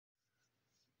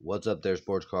What's up there,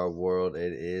 sports card world?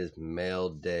 It is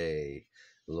mail day.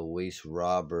 Luis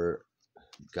Robert,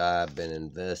 guy I've been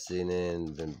investing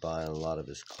in, been buying a lot of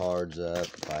his cards up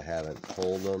if I haven't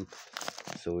pulled them.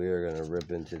 So we are going to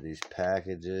rip into these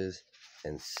packages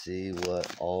and see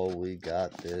what all we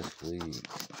got this week.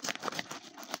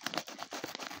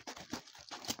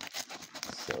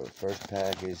 So first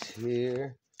package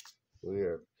here we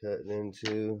are cutting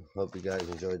into. Hope you guys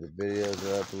enjoyed the videos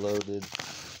I uploaded.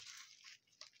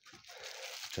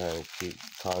 Trying to keep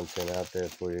content out there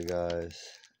for you guys.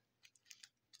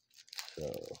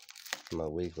 So my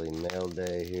weekly mail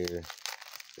day here.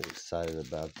 Excited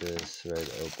about this. Ready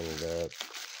to open it up.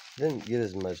 Didn't get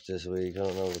as much this week. I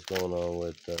don't know what's going on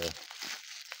with the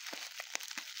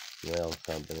mail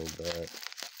company, but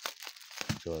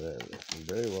whatever.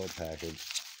 Very well packaged.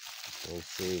 Let's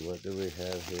see, what do we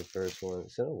have here? First one.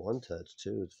 It's in a one touch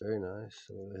too. It's very nice.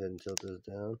 So go ahead and tilt this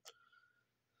down.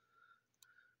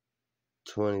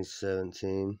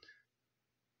 2017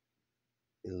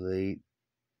 Elite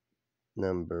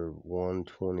number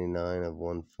 129 of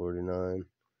 149.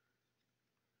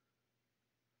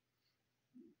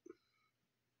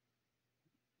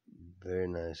 Very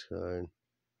nice card.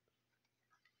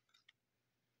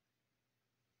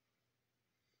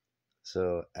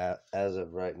 So as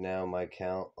of right now, my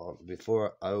count on,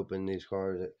 before I open these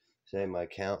cards, say my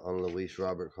count on Luis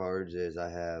Robert cards is I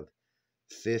have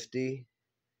 50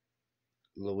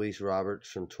 Luis Roberts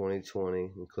from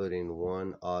 2020, including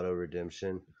one auto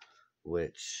redemption,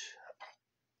 which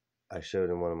I showed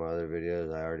in one of my other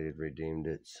videos. I already redeemed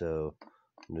it, so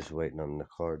I'm just waiting on the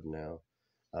card now.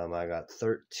 I got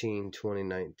 13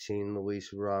 2019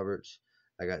 Luis Roberts.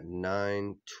 I got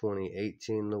 9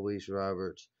 2018 Luis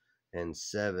Roberts and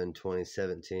 7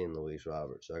 2017 Luis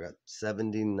Roberts. So I got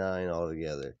 79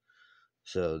 altogether.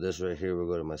 So this right here will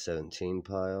go to my 17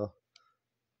 pile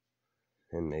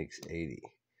and makes 80.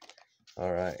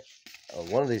 All right.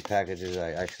 One of these packages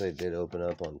I actually did open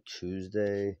up on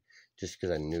Tuesday just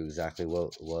because I knew exactly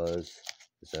what it was.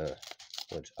 So,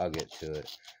 which I'll get to it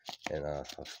and I'll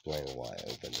explain why I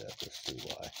opened it up. Let's see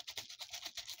why.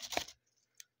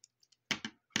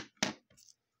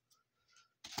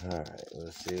 Alright,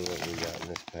 let's see what we got in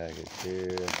this package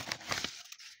here.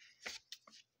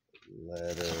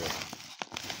 Letter.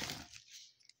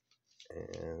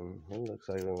 And it looks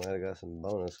like we might have got some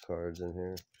bonus cards in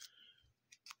here.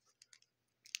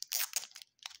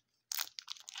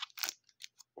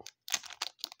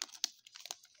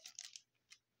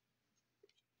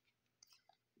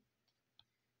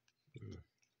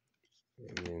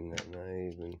 I mean, that I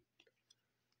even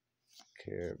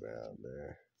care about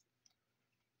there.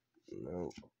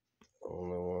 Nope.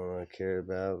 Only one I care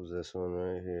about was this one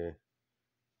right here.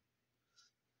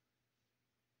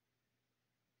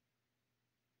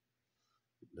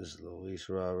 This is Luis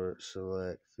Robert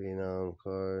Select Phenom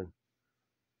card.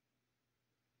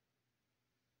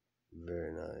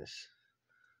 Very nice.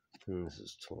 And this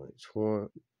is 2020.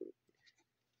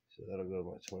 So that'll go to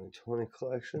my 2020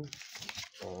 collection.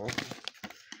 Alright.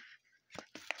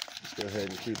 Let's go ahead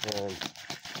and keep on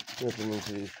ripping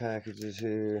into these packages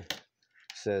here.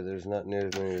 Said there's not near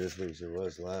as many this week as there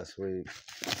was last week.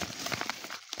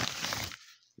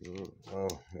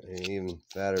 Oh, an even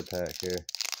fatter pack here.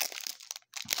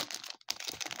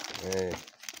 Hey.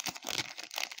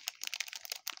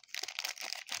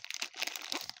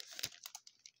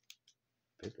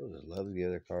 People just love to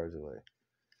give their cards away.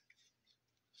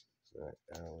 Right,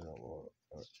 I don't want.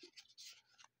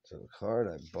 So the card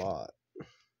I bought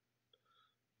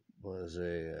was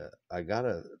I got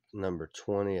a number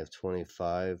 20 of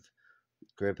 25.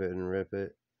 Grip it and rip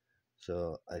it.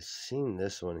 So I seen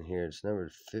this one here. It's number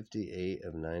 58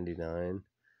 of 99.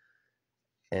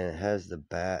 And it has the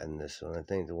bat in this one. I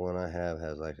think the one I have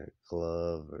has like a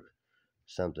glove or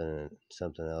something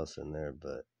else in there.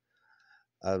 But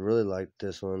I really liked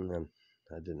this one, and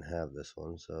I didn't have this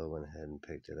one, so I went ahead and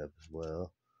picked it up as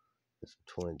well. It's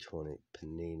 2020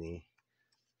 Panini.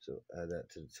 So add that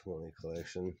to the 20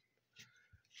 collection.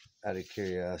 Out of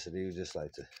curiosity, we just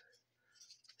like to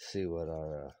see what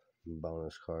our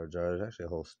bonus cards are. There's actually a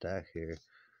whole stack here.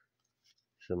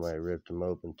 Somebody ripped them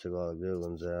open, took all the good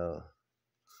ones out.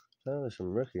 Oh, there's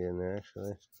some rookie in there,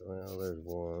 actually. Well, there's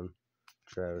one.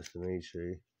 Travis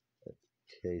Dimitri.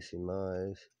 Casey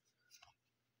Mize.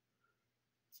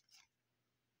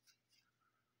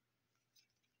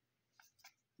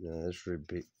 Yeah, this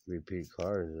repeat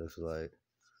card looks like.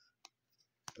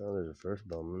 Oh, there's a first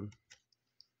Bowman.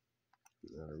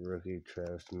 Rookie,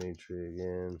 Travis Dimitri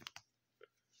again.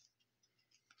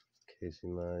 Casey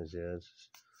Mize, yeah, it's just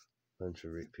a bunch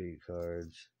of repeat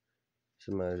cards.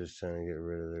 Somebody's just trying to get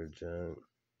rid of their junk.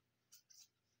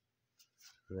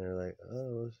 And they're like,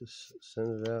 oh, let's just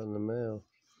send it out in the mail.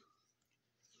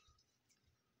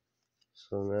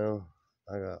 So now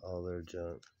I got all their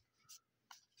junk.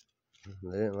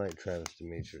 They didn't like Travis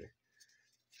Dimitri.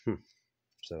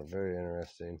 So very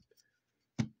interesting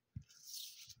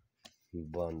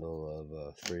bundle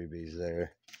of freebies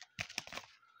there.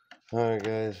 Alright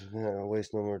guys, we're not gonna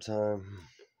waste no more time.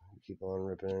 Keep on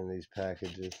ripping in these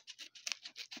packages.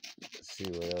 Let's see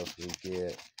what else we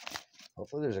get.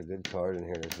 Hopefully there's a good card in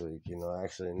here this week. You know, I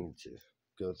actually need to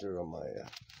go through on my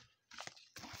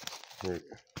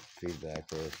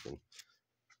feedback list and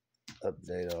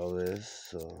update all this.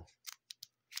 So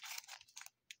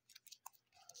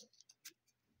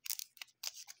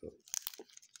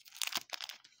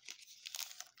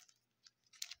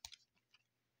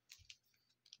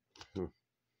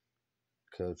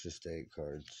Coach Estate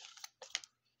cards.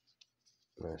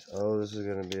 Nice. Oh, this is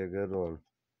going to be a good one.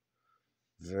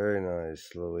 Very nice,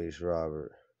 Luis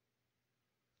Robert.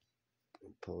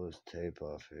 Pull his tape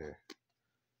off here.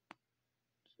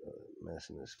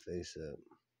 Messing his face up.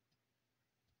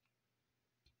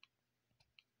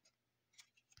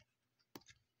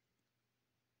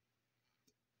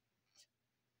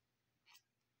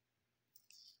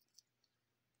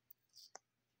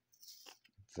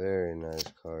 Very nice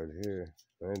card here.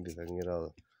 Maybe if I can get all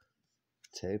the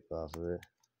tape off of it.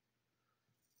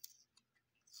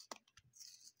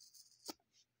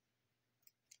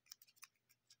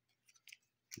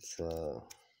 So,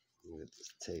 get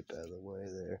this tape out of the way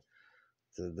there.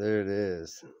 So there it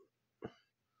is.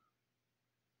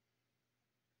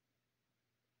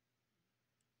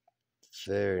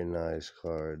 Very nice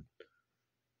card.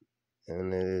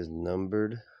 And it is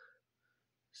numbered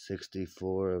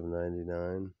 64 of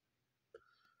 99.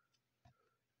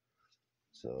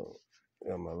 So,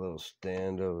 got my little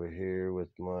stand over here with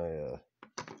my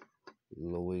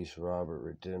Luis Robert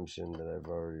redemption that I've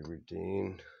already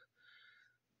redeemed.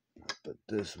 Put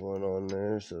this one on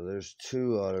there. So there's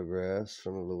 2 autographs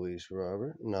from Luis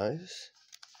Robert. Nice.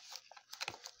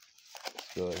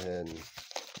 Go ahead and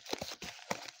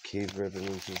keep ripping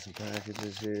into some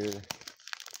packages here.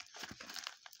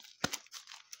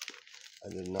 I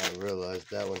did not realize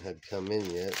that one had come in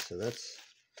yet, so that's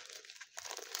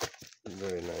a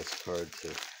very nice card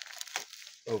to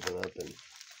open up and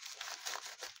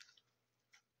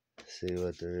see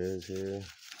what there is here.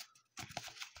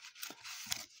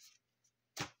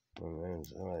 Oh man,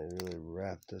 I might really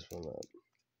wrap this one up.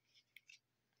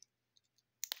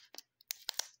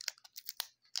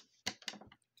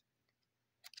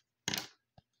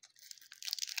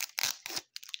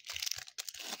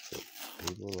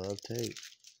 People love tape.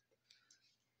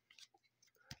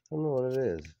 I don't know what it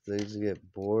is. They just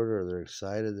get bored or they're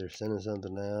excited, they're sending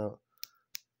something out.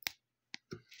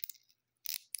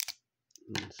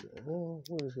 And say, oh,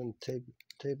 we're just going to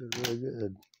tape it really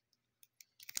good.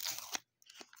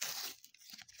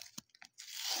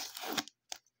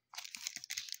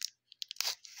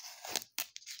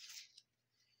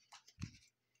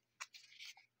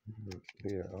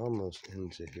 We are almost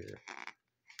into here.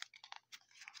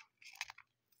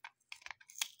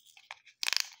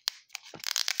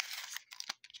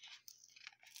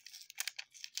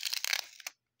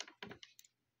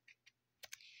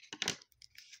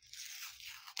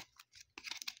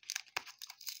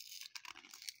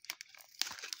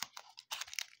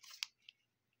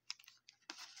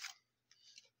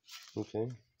 Okay,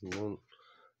 well,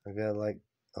 I got like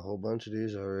a whole bunch of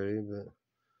these already, but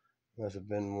must have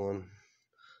been one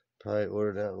probably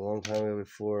ordered out a long time ago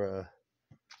before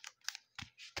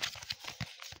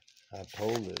I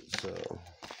pulled it, so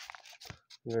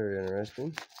very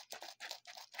interesting.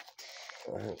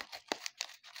 Alright,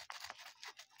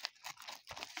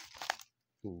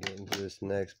 get into this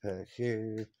next pack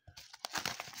here.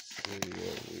 See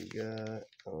what we got.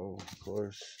 Oh, of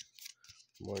course,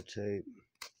 more tape.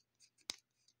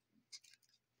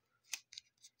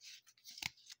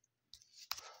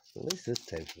 At least this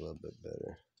tape's a little bit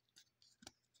better.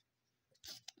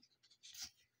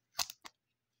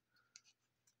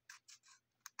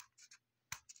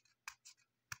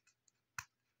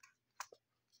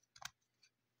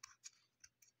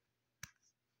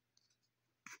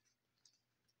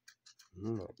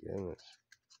 Oh my goodness.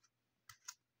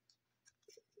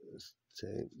 This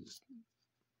tape is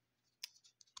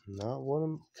not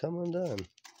want to come undone.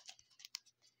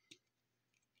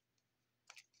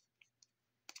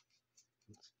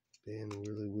 It's being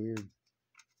really weird.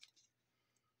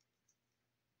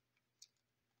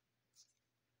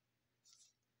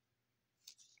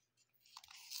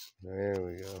 There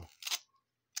we go.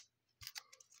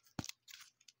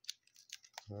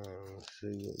 Alright, let's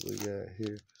see what we got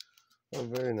here. Oh,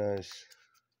 very nice.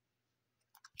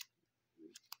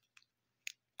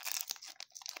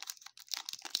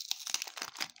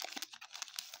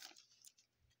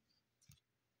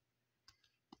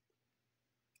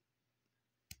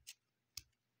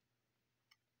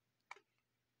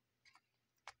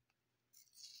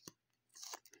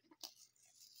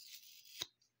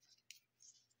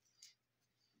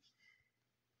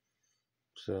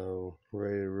 So,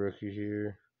 rated rookie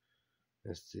here.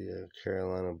 It's the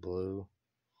Carolina Blue.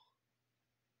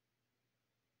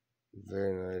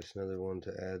 Very nice. Another one to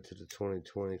add to the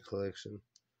 2020 collection.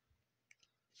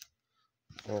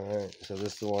 Alright, so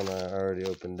this is the one I already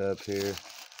opened up here.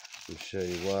 I'll show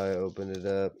you why I opened it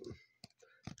up.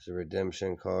 It's a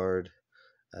redemption card.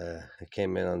 It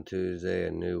came in on Tuesday. I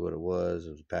knew what it was.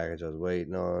 It was a package I was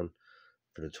waiting on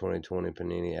for the 2020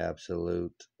 Panini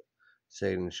Absolute.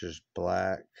 Signatures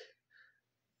black.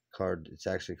 Card. It's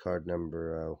actually card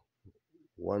number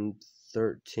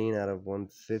 113 out of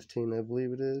 115, I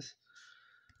believe it is.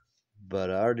 But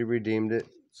I already redeemed it,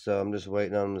 so I'm just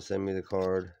waiting on them to send me the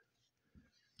card.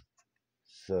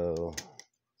 So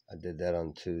I did that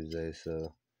on Tuesday,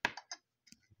 so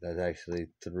that's actually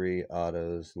 3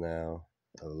 autos now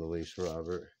of Luis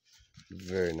Robert.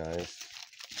 Very nice.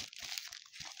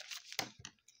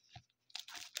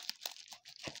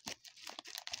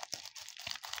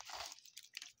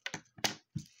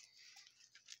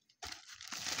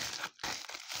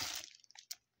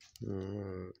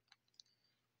 Alright.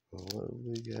 What do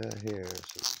we got here?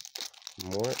 Some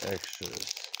more extras.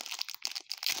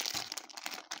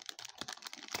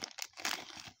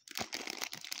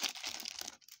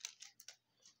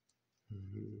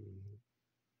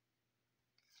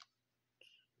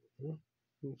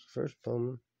 First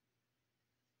Bowman.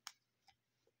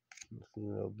 Nothing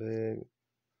real big.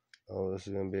 Oh, this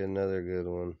is going to be another good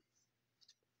one.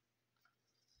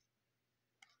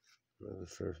 Another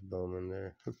first Bowman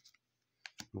there.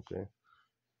 Okay.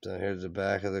 So here's the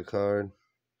back of the card.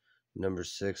 Number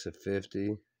 6 of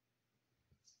 50.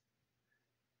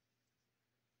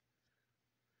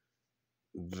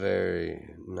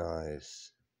 Very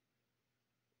nice.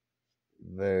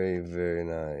 Very, very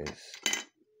nice.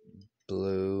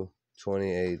 Blue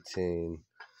 2018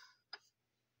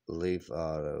 Leaf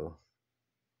Auto.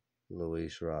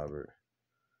 Luis Robert.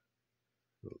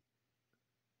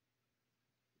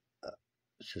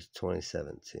 It's just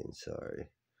 2017, sorry.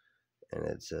 And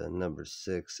it's number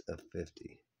 6 of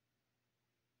 50.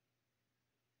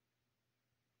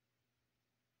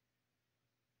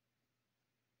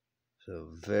 So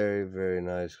very, very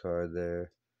nice card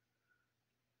there.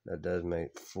 That does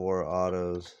make 4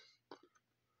 autos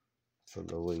for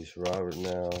Luis Robert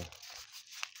now.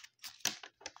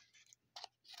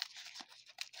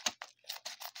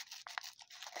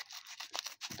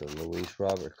 The Luis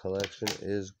Robert collection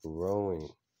is growing.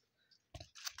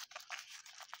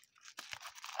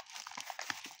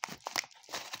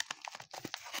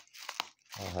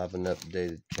 I'll have an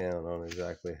updated count on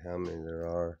exactly how many there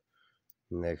are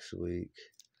next week.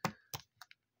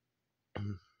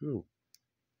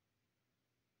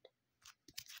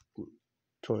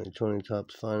 2020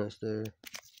 Topps Finest there.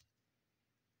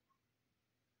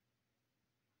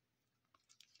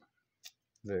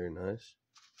 Very nice.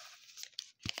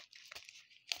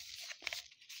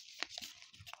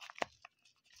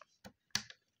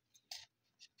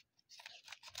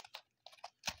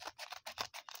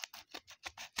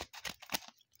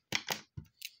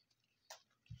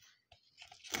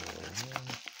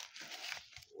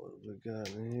 What have we got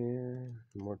in here?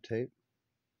 More tape.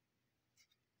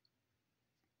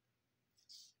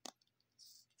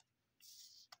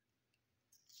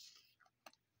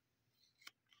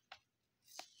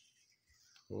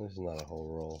 Well, this is not a whole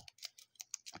roll.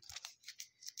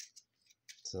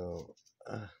 So,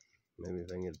 maybe if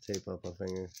I can get tape up my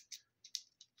finger.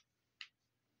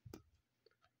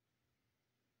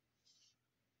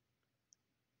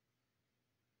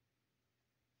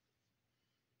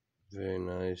 Very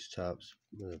nice. Topps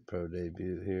with a pro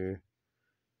debut here.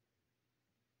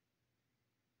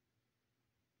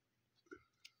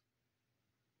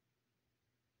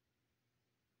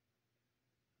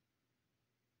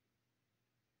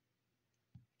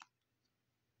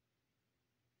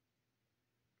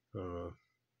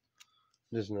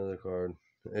 Just another card.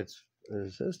 It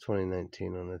says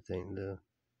 2019 on the thing though.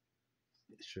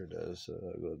 It sure does. So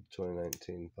I'll go to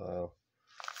 2019 file.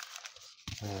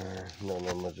 Don't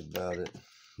know much about it.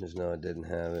 Just know I didn't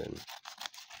have it. And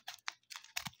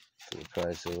for the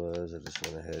price it was, I just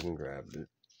went ahead and grabbed it.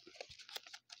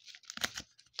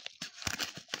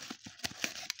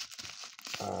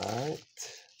 Alright.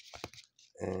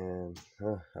 And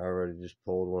I already just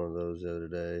pulled one of those the other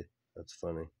day. That's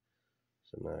funny.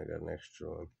 So now I got an extra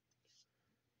one.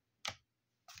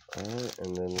 Alright,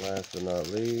 and then last but not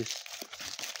least,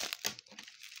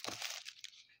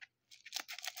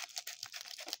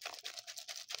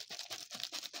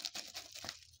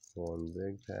 one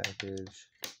big package.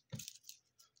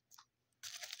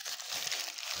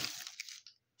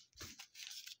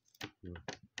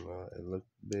 Well, it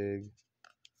looked big,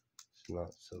 It's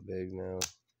not so big now.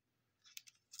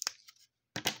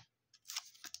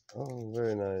 Oh,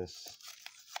 very nice.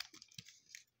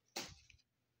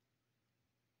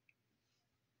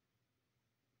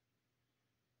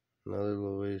 Another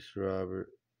Luis Robert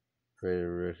rated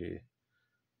rookie.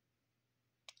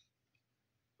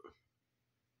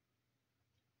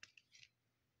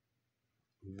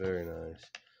 Very nice.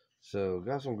 So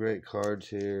got some great cards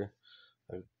here.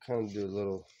 I kind of do a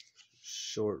little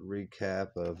short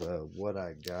recap of what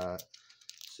I got.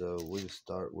 So we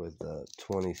start with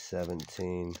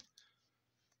 2017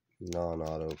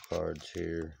 non-auto cards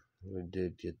here. We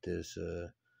did get this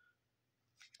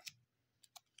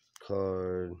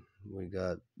card. We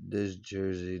got this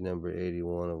jersey number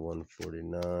 81 of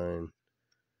 149,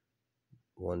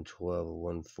 112 of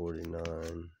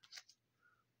 149,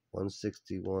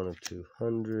 161 of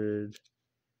 200,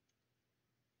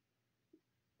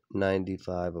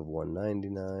 95 of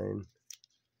 199,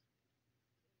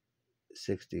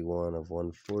 61 of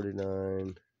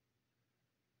 149,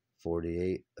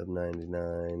 48 of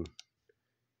 99,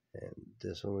 and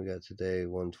this one we got today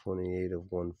 128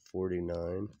 of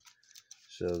 149.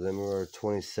 So then we are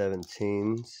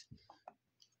 2017s.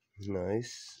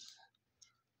 Nice.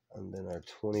 And then our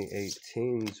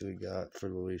 2018s we got for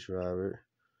Luis Robert.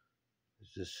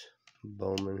 It's this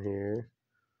Bowman here.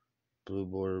 Blue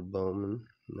border Bowman,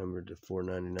 numbered to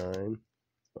 499.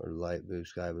 Or light blue,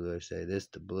 sky blue, I say. This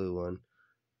the blue one,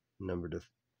 numbered to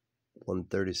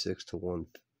 136 to 1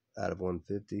 out of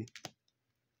 150.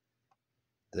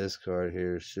 This card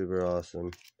here is super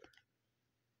awesome.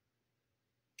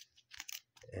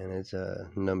 And it's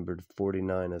numbered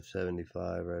 49 of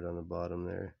 75 right on the bottom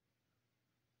there.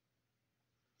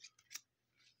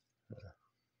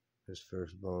 His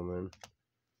first Bowman.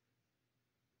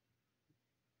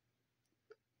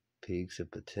 Peaks of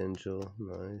potential,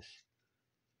 nice.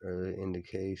 Early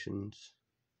indications.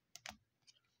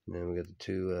 And then we got the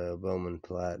two Bowman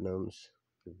Platinums.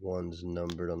 One's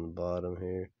numbered on the bottom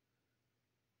here,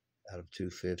 out of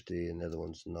 250, and the other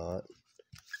one's not.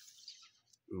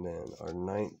 And then our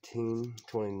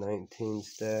 2019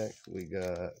 stack we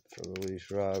got for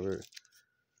Luis Robert.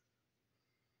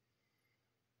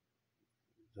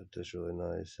 Got this really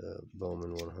nice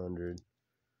Bowman 100.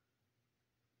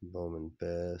 Bowman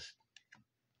Best.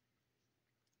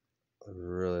 I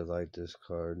really like this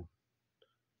card.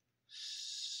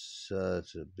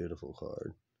 Such a beautiful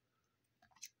card.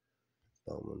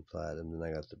 Bowman Platinum. Then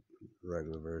I got the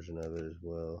regular version of it as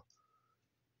well.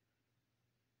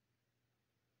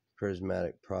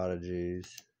 Prismatic Prodigies.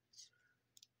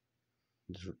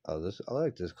 I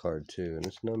like this card too, and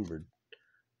it's numbered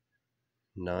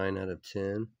 9 out of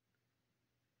 10.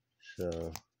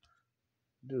 So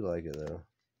I do like it though.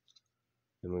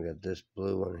 Then we got this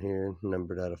blue one here,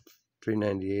 numbered out of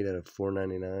 398 out of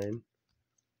 499.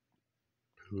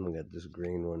 And we got this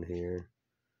green one here.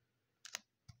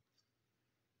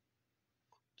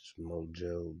 This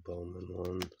Mojo Bowman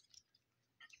one.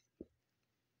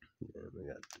 And we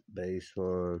got the base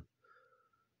one.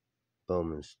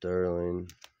 Bowman Sterling.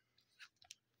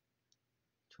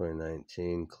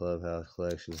 2019 Clubhouse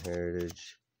Collection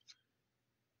Heritage.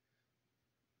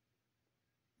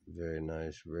 Very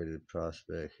nice rated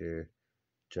prospect here.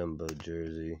 Jumbo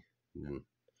jersey. And then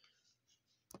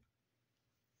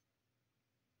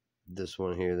this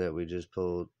one here that we just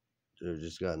pulled, or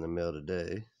just got in the mail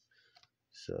today.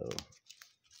 So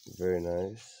very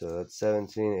nice. So that's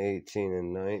 17, 18,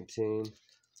 and 19.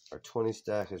 Our 20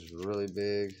 stack is really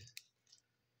big.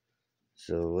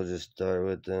 So we'll just start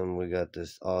with them. We got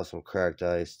this awesome Cracked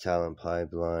Ice Talent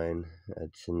Pipeline.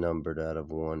 It's numbered out of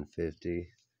 150.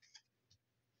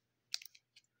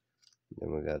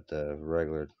 Then we got the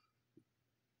regular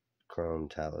Chrome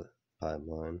Talent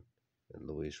Pipeline. And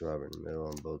Luis Robert in the middle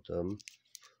on both of them.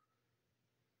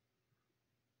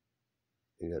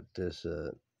 You got this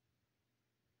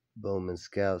Bowman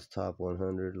Scouts Top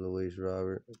 100 Luis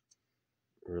Robert.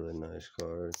 Really nice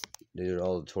card. These are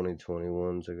all the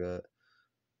 2021s I got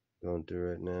going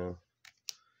through right now.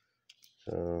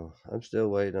 So I'm still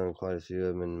waiting on quite a few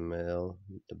of them in the mail.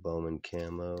 The Bowman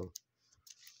Camo.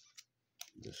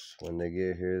 Just when they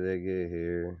get here, they get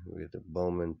here. We get the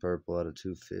Bowman Purple out of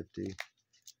 250.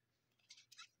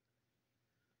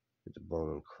 Get the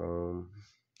Bowman Chrome.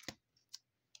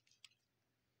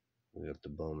 We got the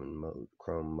Bowman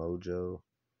Chrome Mojo.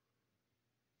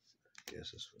 I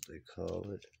guess that's what they call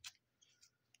it.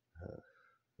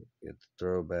 Get the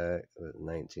throwback with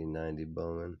 1990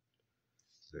 Bowman.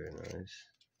 Very nice.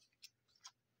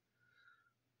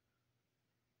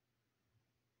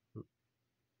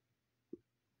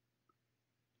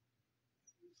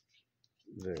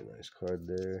 Very nice card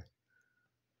there.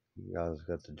 You guys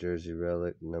got the jersey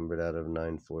relic, numbered out of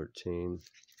 914.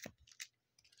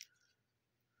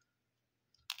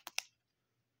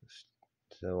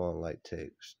 Still won't like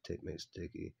tape. Tape makes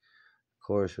sticky. Of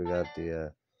course, we got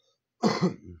the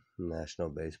National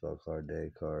Baseball Card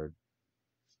Day card.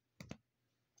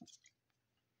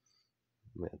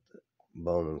 We got the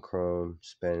Bowman Chrome,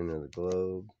 Spanning of the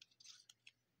Globe.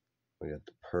 We got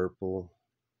the purple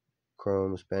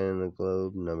Chrome, Spanning the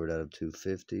Globe, numbered out of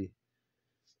 250.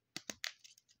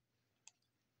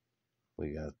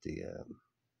 We got the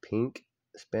pink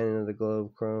Spanning of the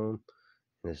Globe Chrome,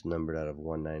 and it's numbered out of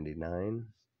 199.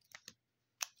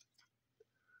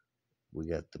 We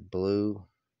got the blue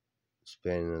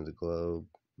Spanning of the Globe,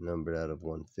 numbered out of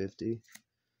 150.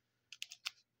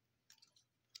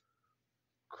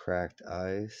 Cracked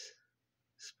Ice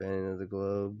Spanning of the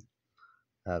Globe,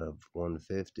 out of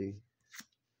 150.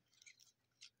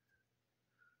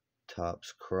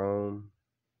 Topps Chrome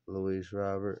Luis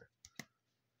Robert.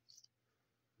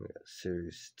 We got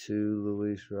Series 2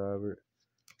 Luis Robert.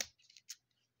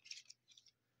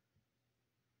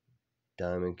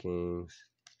 Diamond Kings.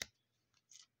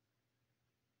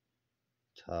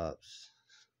 Topps.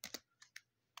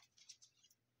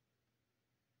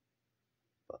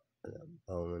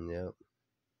 Bowman, yep.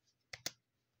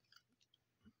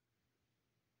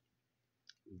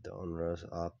 Donruss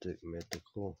Optic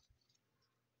Mythical.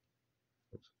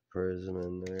 Prism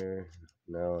in there.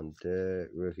 Now on deck.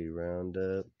 Rookie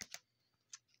Roundup.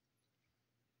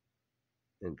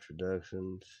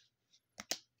 Introductions.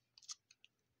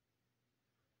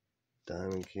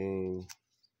 Diamond King.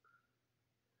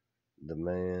 The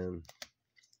Man.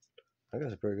 I got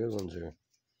some pretty good ones here.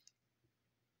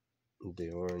 The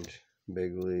Orange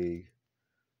Big League.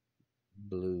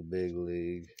 Blue Big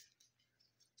League.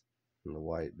 And the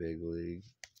White Big League.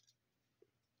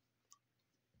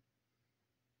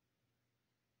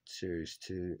 Series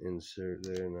 2 insert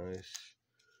there, nice.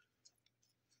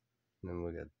 And then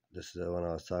we got, this is the one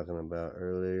I was talking about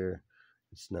earlier.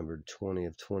 It's numbered 20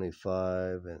 of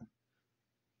 25, and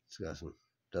it's got some,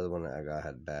 the other one I got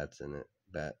had bats in it.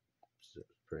 Bats, so it's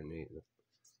pretty neat.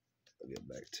 I'll get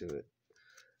back to it.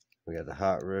 We got the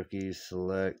Hot Rookies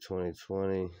Select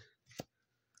 2020.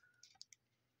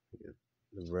 We got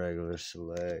the regular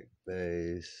Select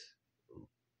base.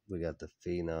 We got the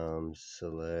Phenoms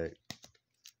Select.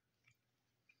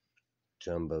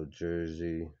 Jumbo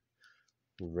Jersey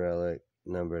Relic,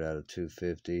 numbered out of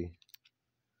 250.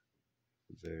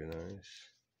 Very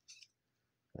nice.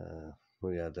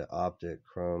 We got the Optic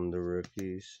Chrome, the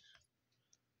rookies.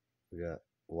 We got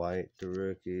White, the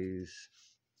rookies.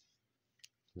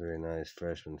 Very nice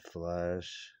Freshman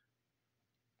Flash.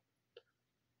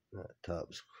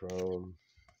 Topps Chrome.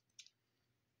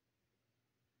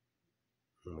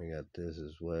 And we got this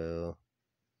as well.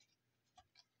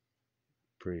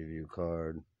 Preview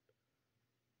card.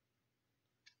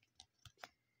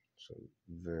 So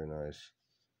very nice.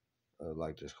 I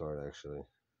like this card actually.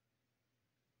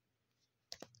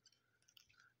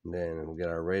 And then we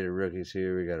got our rated rookies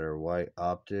here. We got our White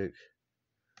Optic.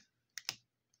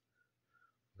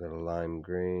 We got a lime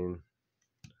green.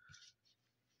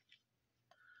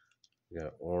 We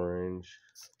got orange.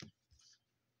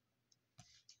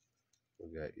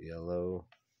 We got yellow.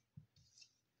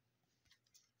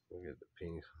 We got the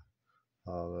pink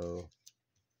hollow.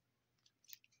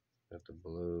 Got the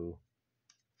blue.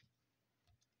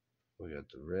 We got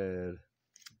the red.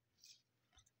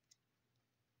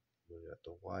 We got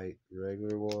the white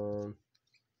regular one.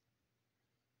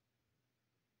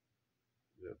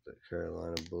 We got the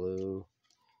Carolina blue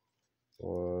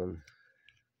one.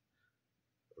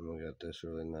 And we got this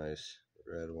really nice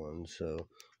red one. So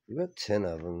we got 10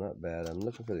 of them, not bad. I'm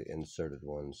looking for the inserted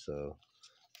ones, so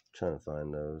I'm trying to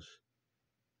find those.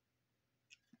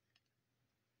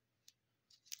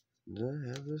 Did I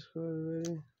have this card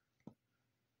already?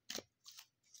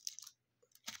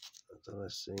 I thought I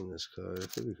seen this card.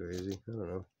 It could be crazy. I don't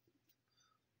know.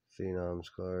 Phenoms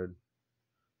card.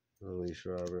 Luis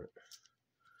Robert.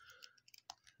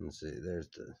 Let's see. There's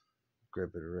the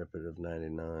Grip It or Rip It of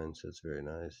 99. So it's very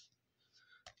nice.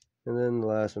 And then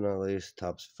last but not least,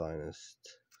 Topps Finest.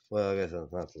 Well, I guess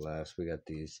that's not the last. We got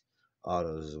these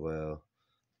autos as well.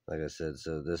 Like I said,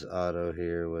 so this auto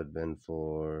here would have been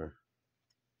for,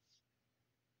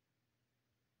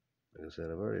 like I said,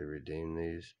 I've already redeemed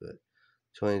these, but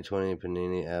 2020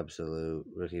 Panini Absolute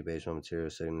Rookie Baseball Material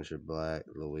Signature Black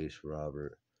Luis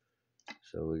Robert.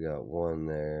 So we got one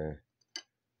there.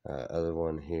 Other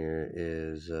one here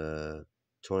is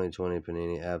 2020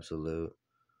 Panini Absolute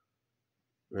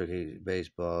Rookie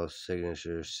Baseball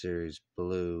Signature Series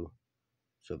Blue.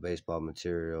 So baseball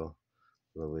material,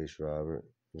 Luis Robert.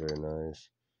 Very nice.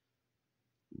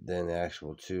 Then the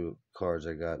actual 2 cards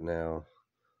I got now.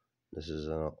 This is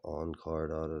an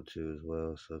on-card auto too as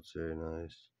well, so it's very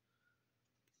nice.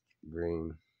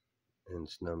 Green, and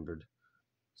it's numbered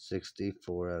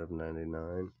 64 out of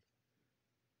 99.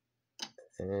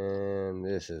 And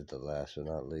this is the last but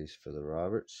not least for the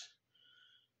Roberts.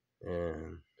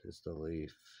 And it's the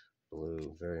Leaf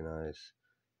Blue, very nice.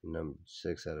 Numbered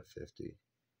 6 out of 50.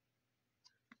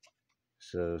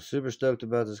 So super stoked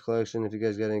about this collection. If you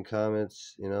guys got any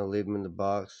comments, leave them in the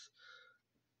box.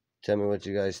 Tell me what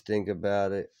you guys think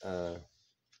about it. I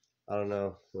don't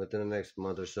know. Within the next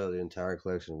month or so, the entire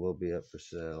collection will be up for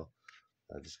sale.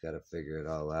 I just got to figure it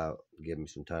all out. Give me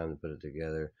some time to put it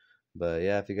together. But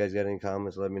yeah, if you guys got any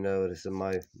comments, let me know. This is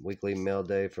my weekly mail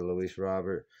day for Luis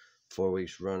Robert. 4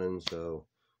 weeks running. So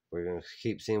we're going to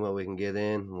keep seeing what we can get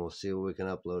in. And we'll see what we can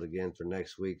upload again for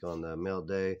next week on the mail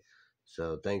day.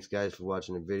 So thanks guys for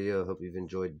watching the video. Hope you've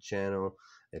enjoyed the channel.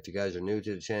 If you guys are new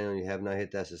to the channel and you have not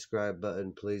hit that subscribe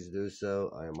button, please do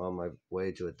so. I am on my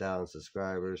way to 1,000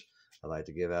 subscribers. I'd like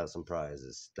to give out some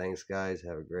prizes. Thanks guys.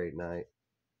 Have a great night.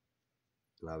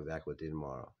 And I'll be back with you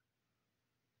tomorrow.